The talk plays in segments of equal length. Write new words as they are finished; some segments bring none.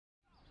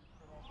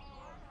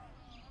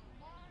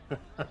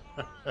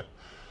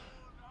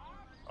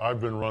I've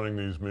been running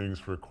these meetings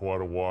for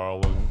quite a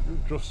while, and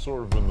you're just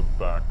sort of in the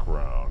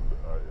background.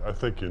 I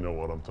think you know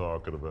what I'm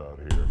talking about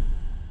here.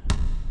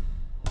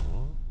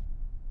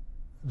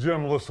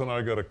 Jim, listen,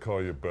 I gotta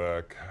call you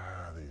back.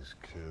 These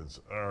kids,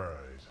 all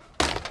right.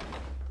 What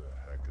the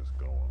heck is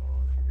going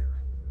on here?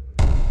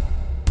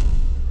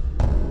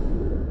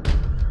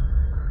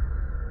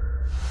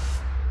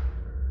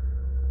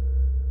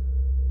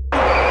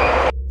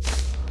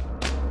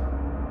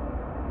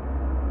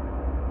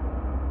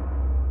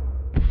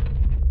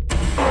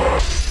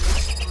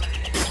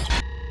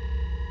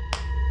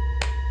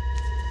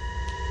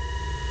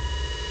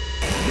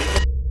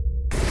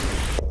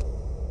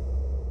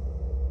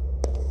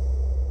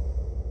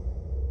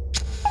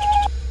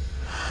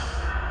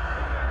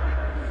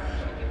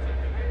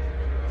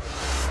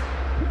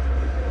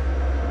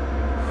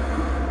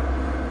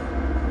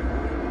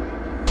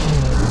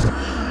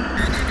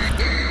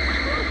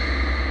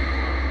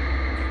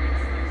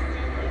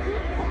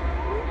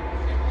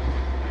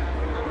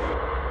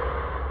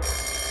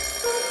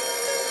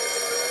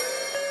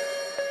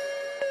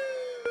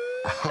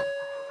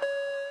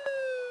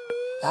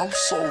 I'm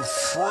so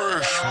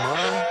fresh,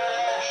 man.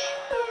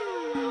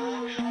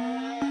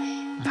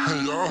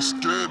 Y'all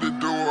scared to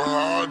do it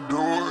how I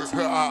do it.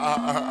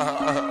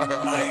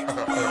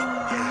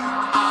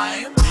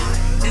 I'm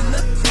in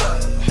the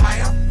club,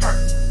 high up perk,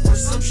 with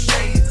some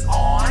shades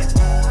on,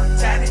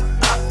 tatted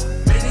up,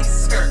 mini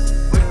skirt,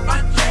 with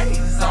my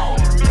J's on.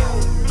 In the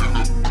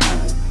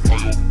club,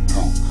 high up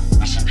perk,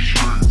 with some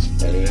shades on,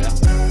 tatted up, mini skirt,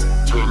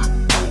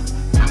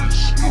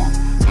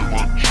 and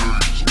my J's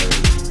on.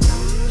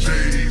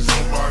 J's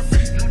on my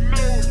feet,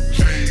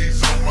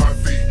 J's on my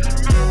feet,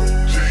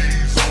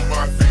 J's on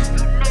my feet.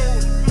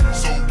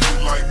 So get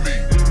like me.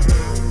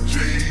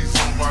 J's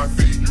on my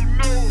feet,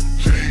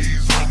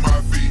 J's on my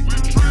feet,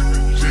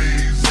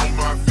 J's on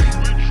my feet.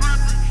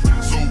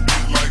 So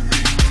get like me.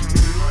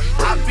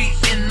 I be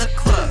in the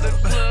club,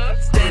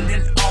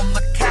 standing on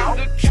the couch,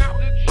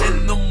 in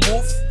the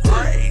wolf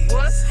gray,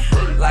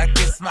 like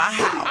it's my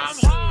house.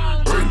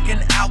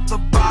 Drinking out the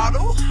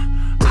bottle,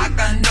 I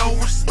got no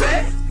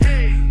respect.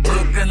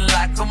 Looking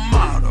like a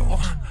model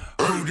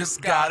who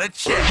just got a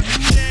check.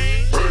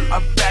 I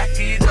back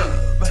it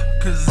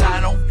up, cause I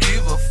don't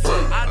give a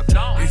fuck.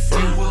 If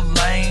you were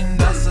lame,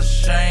 that's a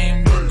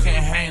shame, you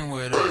can't hang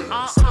with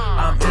us.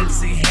 I'm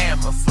MC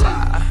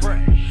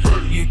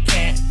Hammerfly, you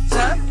can't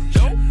touch.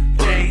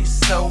 Jay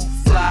so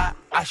fly,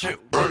 I should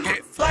work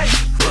at Flight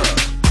Club.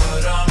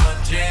 Put on my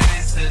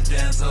jammies to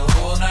dance a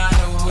whole night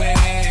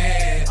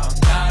away. I'm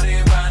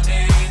naughty by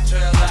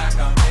nature, like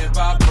I'm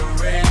hip-hop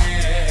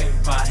parade.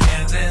 My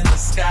hands in the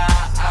sky,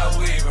 I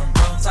wave them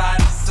from side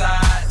to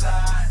side.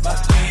 My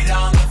feet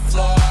on the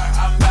floor,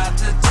 I'm about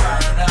to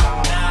turn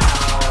up now.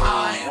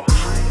 I'm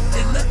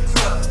in the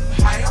club,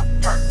 high up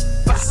perk,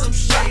 with some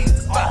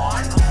shades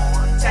on,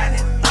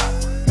 tatted up,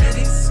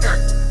 mini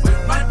skirt, with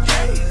my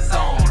J's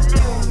on.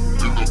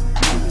 In the club,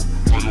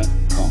 high up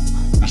perk,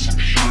 with some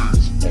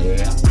shades on,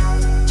 tatted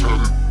up,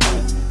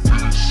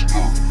 mini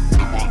skirt,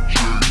 and my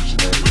J's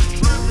on.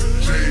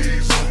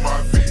 J's on my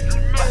feet,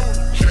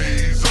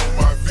 J's on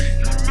my feet,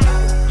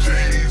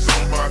 J's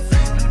on my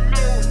feet.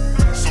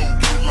 So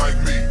get like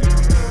me.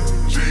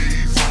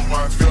 J's on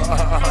my feet,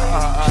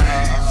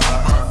 J's on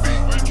my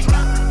feet,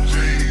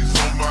 J's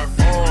on my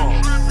feet.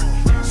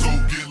 So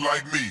get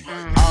like me.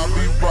 I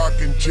be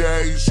rockin'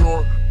 J's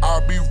or I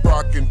be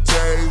rockin'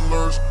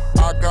 Taylors.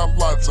 I got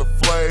lots of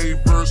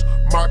flavors.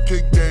 My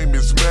kick game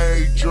is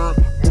major.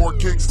 More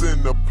kicks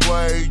than the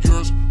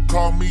players.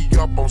 Call me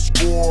up, I'm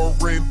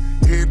scoring.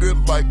 Hit it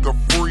like a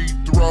free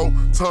throw.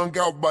 Tongue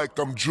out like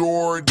I'm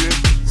Jordan.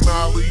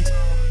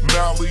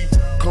 Mally,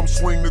 come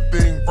swing the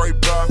thing right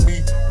by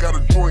me. Got a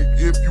joint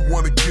if you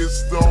wanna get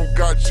stoned.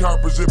 Got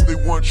choppers if they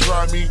wanna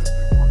try me.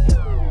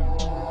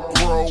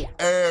 Pro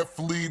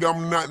athlete,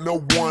 I'm not no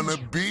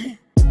wannabe.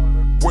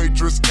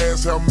 Waitress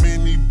asked how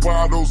many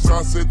bottles,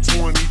 I said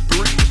 23.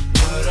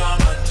 Put on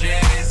my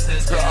jammies to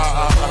dance a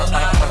whole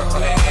night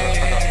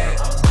away.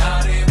 I'm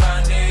naughty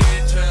by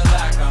nature,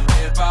 like I'm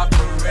hip-hop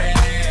parade.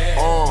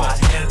 My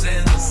hands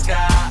in the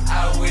sky,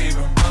 I wave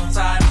them from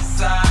side to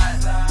side.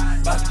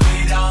 My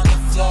feet on the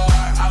floor,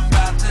 I'm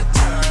about to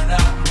turn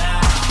up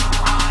now.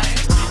 I'm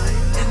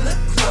in the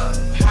club,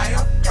 high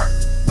up perk,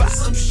 with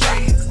some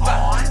shades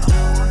on,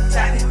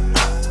 tatted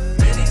up,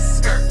 mini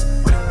skirt,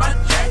 with my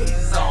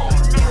J's on.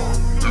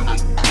 In the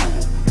club,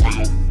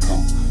 high up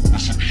perk,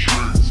 with some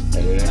shades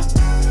on, tatted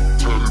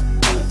up,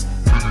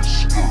 mini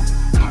skirt,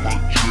 and my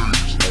J's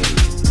on.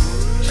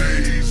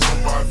 J's on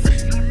my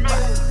feet,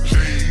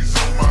 J's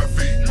on my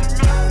feet,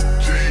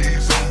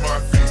 J's on my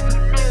feet.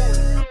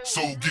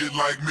 So get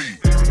like me.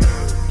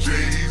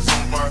 J's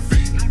on my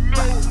feet,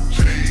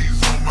 J's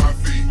on my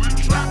feet,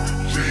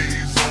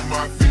 J's on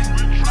my feet.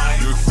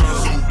 Yes, sir.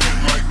 So get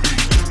like me.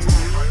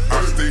 I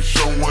stay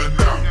showing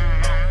out.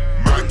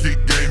 My kick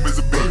game is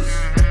a beast.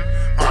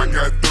 I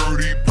got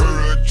 30 pair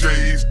of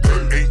J's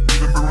that ain't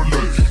even been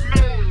released.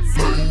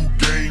 Flu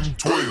game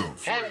 12,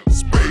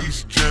 Space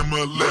Jam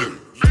 11.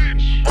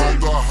 All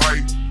the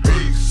hype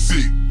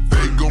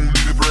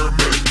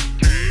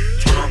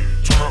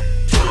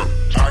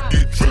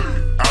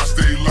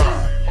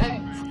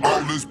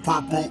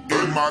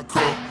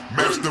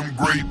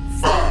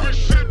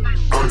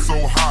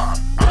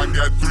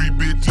got 3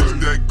 bitches